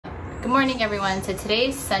Good morning, everyone. So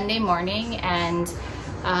today's Sunday morning, and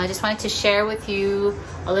I just wanted to share with you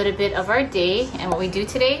a little bit of our day and what we do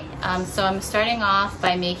today. So I'm starting off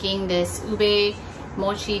by making this Ube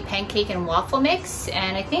Mochi Pancake and Waffle mix,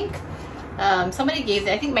 and I think somebody gave it,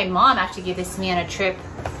 I think my mom actually gave this to me on a trip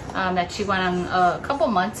that she went on a couple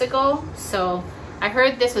months ago. So I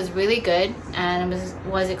heard this was really good and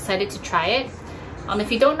was excited to try it.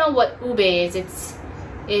 If you don't know what ube is,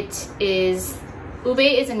 ube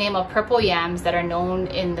is a name of purple yams that are known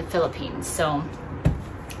in the Philippines. So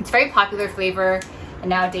it's a very popular flavor, and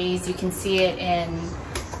nowadays you can see it in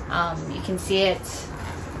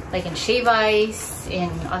like in shave ice,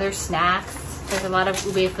 in other snacks. There's a lot of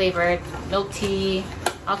ube flavored milk tea,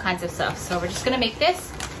 all kinds of stuff. So we're just gonna make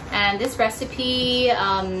this, and this recipe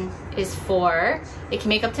is it can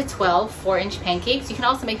make up to 12 4-inch pancakes. You can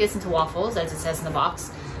also make this into waffles, as it says in the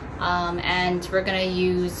box. And we're gonna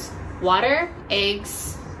use water,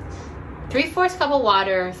 eggs, 3/4 cup of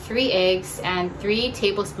water, 3 eggs, and 3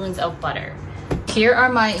 tablespoons of butter. Here are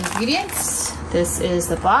my ingredients. This is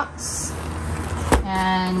the box,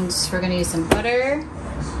 and we're gonna use some butter,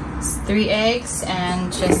 3 eggs,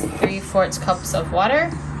 and just 3/4 cups of water.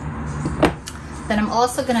 Then I'm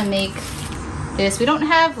also gonna make this. We don't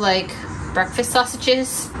have like breakfast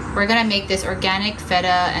sausages. We're gonna make this organic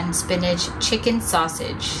feta and spinach chicken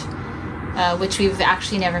sausage, which we've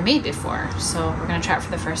actually never made before. So we're gonna try it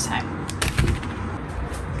for the first time.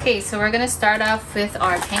 Okay, so we're gonna start off with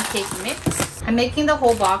our pancake mix. I'm making the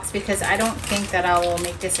whole box because I don't think that I will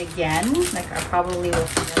make this again. Like, I probably will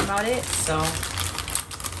forget about it. So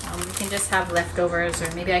we can just have leftovers, or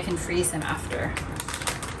maybe I can freeze them after.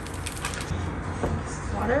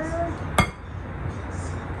 Water.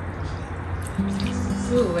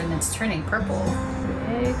 Ooh, and it's turning purple.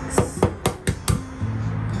 Eggs.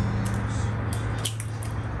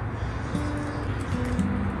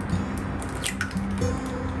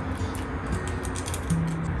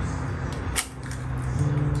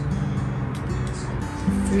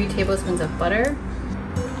 Three tablespoons of butter.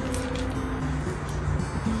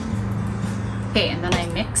 Okay, and then I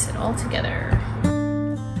mix it all together.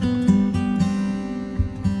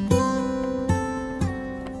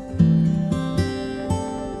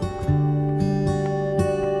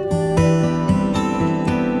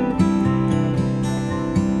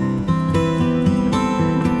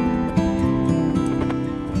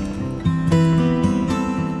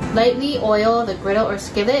 Lightly oil the griddle or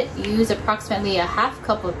skillet. Use approximately a 1/2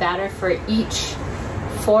 cup of batter for each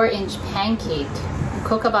 4-inch pancake.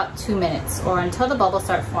 Cook about 2 minutes or until the bubbles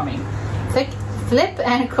start forming. Flip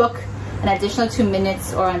and cook an additional 2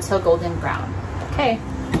 minutes or until golden brown. Okay.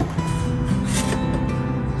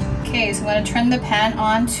 Okay, so I'm going to turn the pan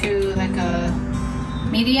on to like a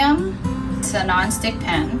medium. It's a non-stick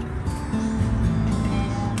pan.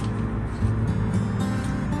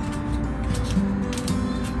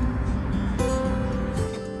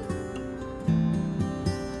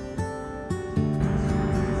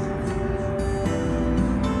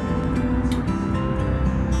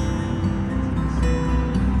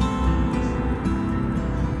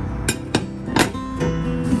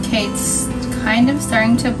 Okay, it's kind of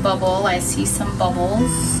starting to bubble. I see some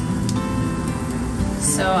bubbles.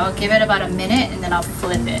 So I'll give it about a minute and then I'll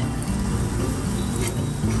flip it.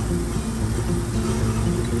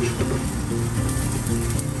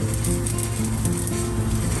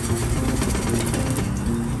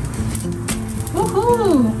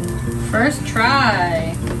 Woohoo! First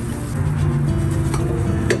try.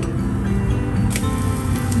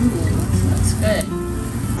 Ooh, looks good.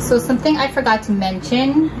 So something I forgot to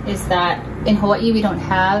mention is that in Hawaii we don't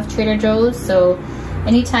have Trader Joe's, so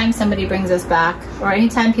anytime somebody brings us back, or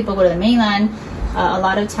anytime people go to the mainland, a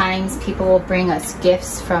lot of times people will bring us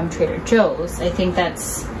gifts from Trader Joe's. I think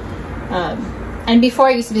that's, and before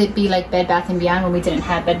it used to be like Bed Bath & Beyond when we didn't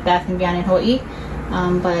have Bed Bath & Beyond in Hawaii.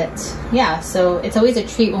 But yeah, so it's always a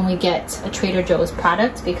treat when we get a Trader Joe's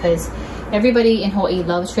product, because everybody in Hawaii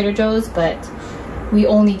loves Trader Joe's, but we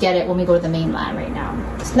only get it when we go to the mainland right now.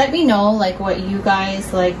 So let me know like what you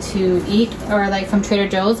guys like to eat, or like from Trader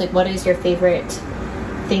Joe's, like what is your favorite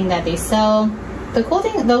thing that they sell. The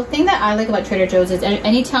thing that I like about Trader Joe's is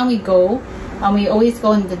anytime we go, we always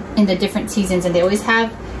go in the different seasons, and they always have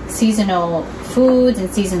seasonal foods and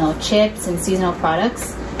seasonal chips and seasonal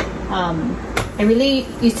products. I really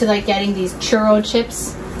used to like getting these churro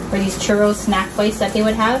chips, or these churro snack bites that they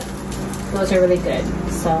would have. Those are really good.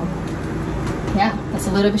 So yeah, that's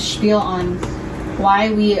a little bit spiel on why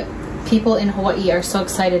people in Hawaii are so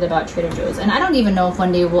excited about Trader Joe's. And I don't even know if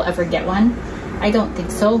one day we'll ever get one. I don't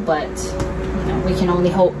think so, but you know, we can only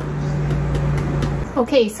hope.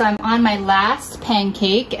 Okay, so I'm on my last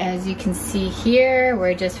pancake. As you can see here,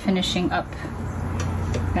 we're just finishing up.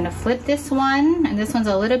 I'm gonna flip this one, and this one's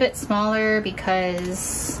a little bit smaller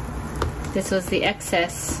because this was the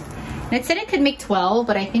excess. And it said it could make 12,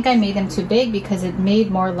 but I think I made them too big because it made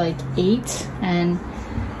more like 8, and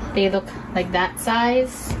they look like that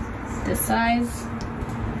size, this size.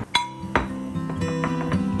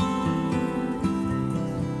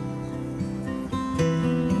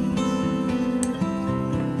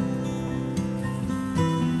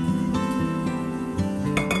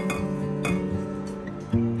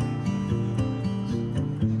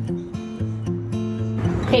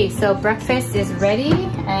 Okay, so breakfast is ready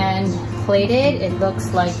and plated. It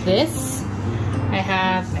looks like this. I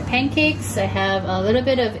have my pancakes, I have a little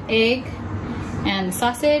bit of egg and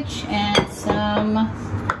sausage and some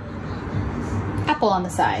apple on the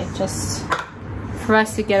side, just for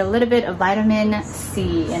us to get a little bit of vitamin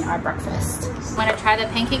C in our breakfast. I'm gonna try the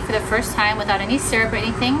pancake for the first time without any syrup or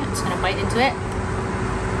anything. I'm just gonna bite into it.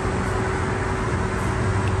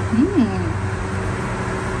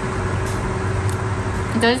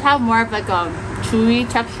 It does have more of like a chewy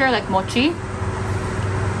texture, like mochi.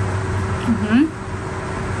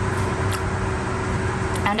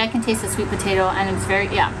 And I can taste the sweet potato, and it's very,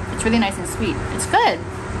 yeah, it's really nice and sweet. It's good.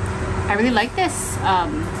 I really like this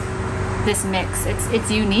this mix.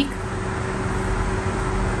 It's unique,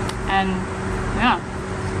 and yeah,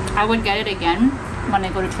 I would get it again when I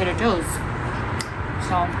go to Trader Joe's.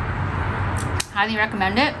 So highly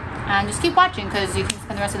recommend it, and just keep watching because you can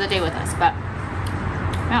spend the rest of the day with us. But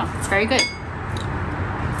yeah, it's very good.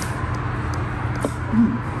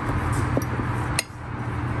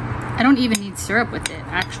 I don't even need syrup with it,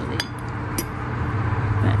 actually.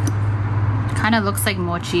 But it kind of looks like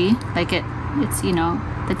mochi. Like it's, you know,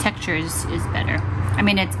 the texture is better. I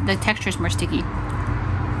mean, the texture is more sticky.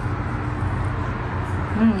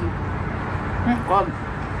 Good.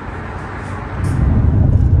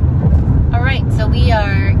 All right, so we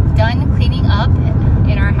are done cleaning up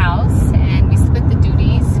in our house, and we split the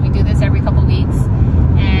duties. We do this every couple weeks,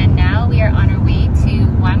 and now we are on our way to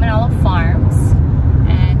Waimanalo Farms,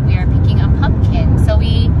 and we are picking up pumpkins. So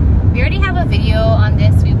we already have a video on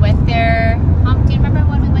this. We went there. Do you remember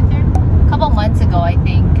when we went there? A couple months ago, I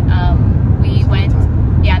think. We went,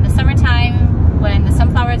 yeah, in the summertime when the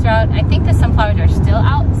sunflowers are out. I think the sunflowers are still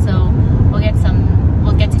out, so we'll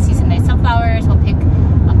get to see some nice sunflowers. We'll pick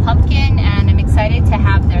a pumpkin, and I'm excited to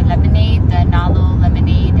have their lemonade, the Nalo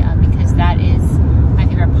lemonade, because that is my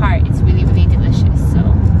favorite part. It's really, really delicious. So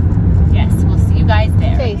yes, we'll see you guys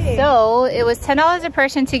there. Okay, so it was $10 a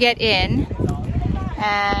person to get in,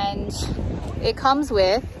 and it comes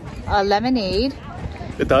with a lemonade.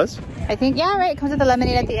 It does? I think, yeah, right. It comes with a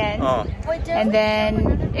lemonade at the end. Oh. And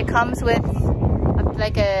then it comes with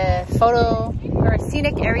like a photo or a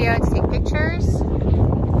scenic area to take pictures.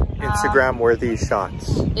 Instagram worthy shots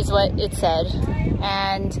is what it said.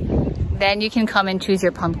 And then you can come and choose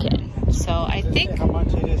your pumpkin. So I think how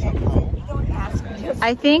much it is.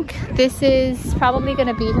 I think this is probably going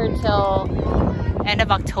to be here till end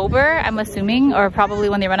of October, I'm assuming, or probably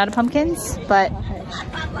when they run out of pumpkins. But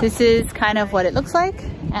this is kind of what it looks like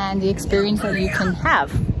and the experience that you can have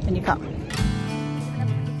when you come.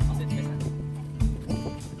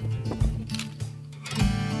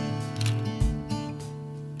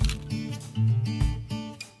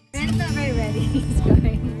 Red's not very ready. He's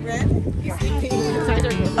going. Red?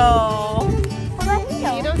 Oh.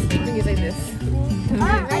 You don't speak when he's like this.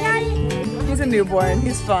 I got it. He's a newborn.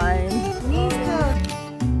 He's fine.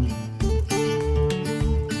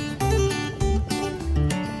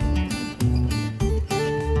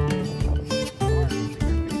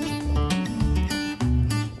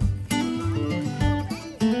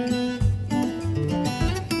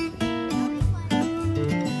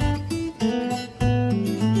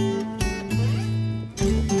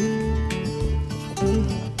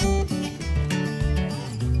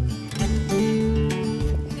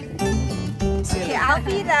 I'll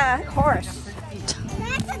be the horse.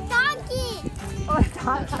 That's a donkey. Oh, a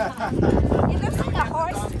donkey. It looks like a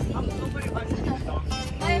horse.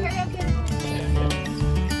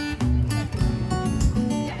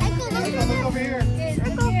 Look over here.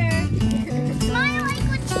 Smile,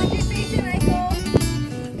 Michael. Show your face, Michael.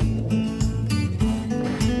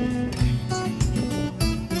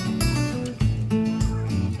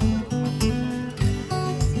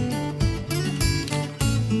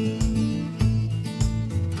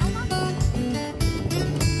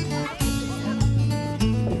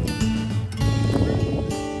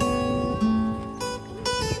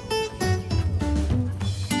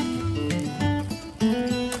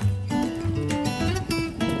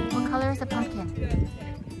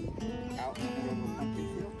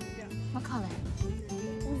 color?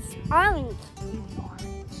 It's orange.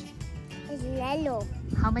 It's yellow.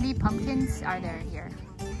 How many pumpkins are there here?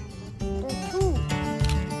 There's 2.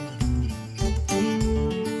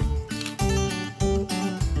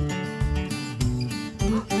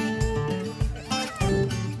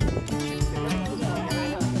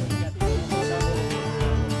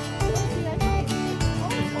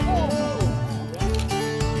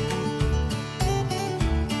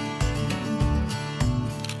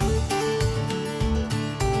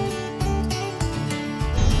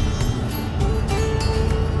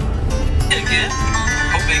 Again,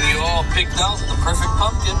 hoping you all picked out the perfect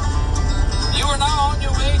pumpkin. You are now on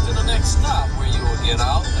your way to the next stop, where you will get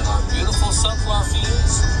out in our beautiful sunflower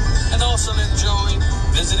fields and also enjoy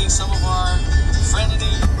visiting some of our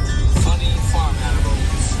friendly, funny farm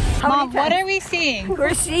animals. Mom, what are we seeing?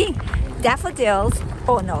 We're seeing daffodils.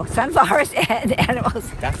 Oh no, sunflowers and animals.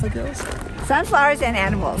 Daffodils? Sunflowers and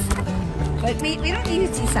animals. But we don't need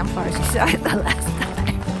to see sunflowers. We saw it the last time.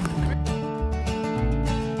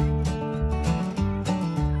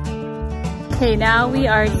 Okay, now we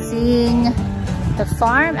are seeing the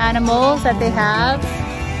farm animals that they have.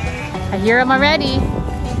 I hear them already.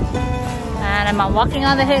 And I'm walking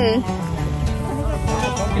on the hay. Look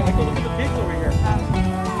at the pigs over here.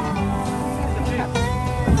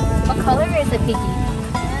 What color is the piggy?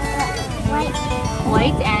 White.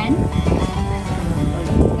 White and?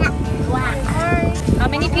 Black. How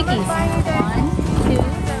many piggies? 1, 2,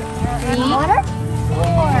 3, 4.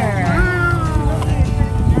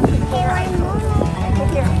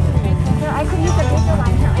 I could use a bigger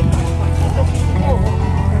one.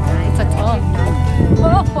 It's a ton.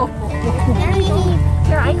 Whoa!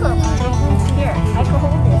 Here, I could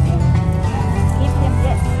hold this. Give him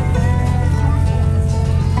this.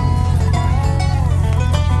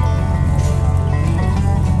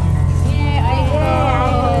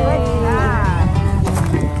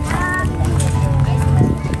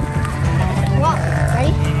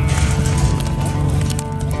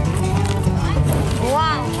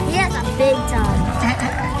 Big time.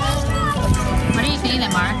 What are you feeding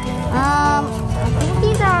them, Mark? I think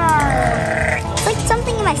these are like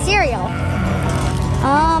something in my cereal.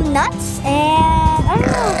 Nuts and I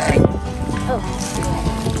don't know. Oh.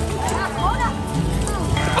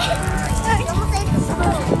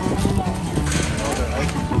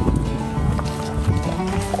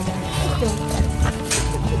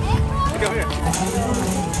 Come here.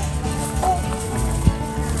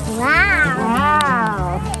 Wow.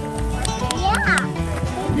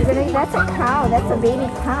 That's a cow. That's a baby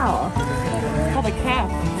cow. It's called a calf.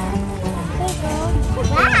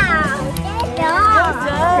 Wow. Yeah.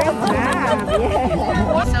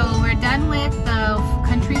 So we're done with the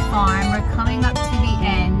country farm. We're coming up to the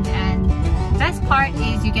end, and the best part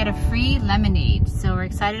is you get a free lemonade. So we're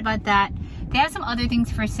excited about that. They have some other things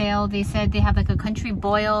for sale. They said they have like a country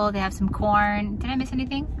boil. They have some corn. Did I miss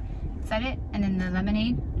anything? Is that it? And then the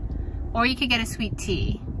lemonade? Or you could get a sweet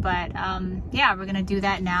tea. But yeah, we're gonna do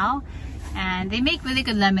that now. And they make really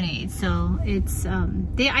good lemonade. So it's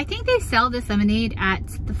I think they sell this lemonade at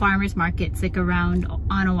the farmers markets like around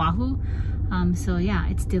on Oahu. So yeah,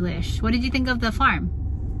 it's delish. What did you think of the farm?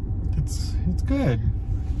 It's good.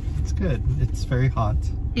 It's good. It's very hot.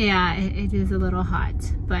 Yeah, it is a little hot,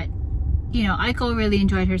 but you know, Aiko really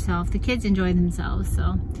enjoyed herself. The kids enjoyed themselves,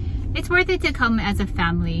 so it's worth it to come as a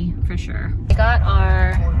family for sure. We got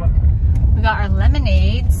our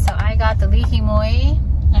lemonade. So I got the lihimoi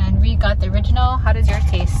and we got the original. How does yours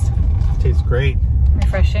taste? Tastes great.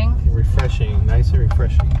 Refreshing. Refreshing. Nice and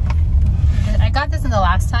refreshing. I got this in the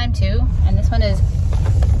last time too, and this one is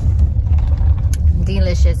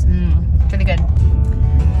delicious. It's really good.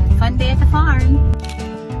 Fun day at the farm.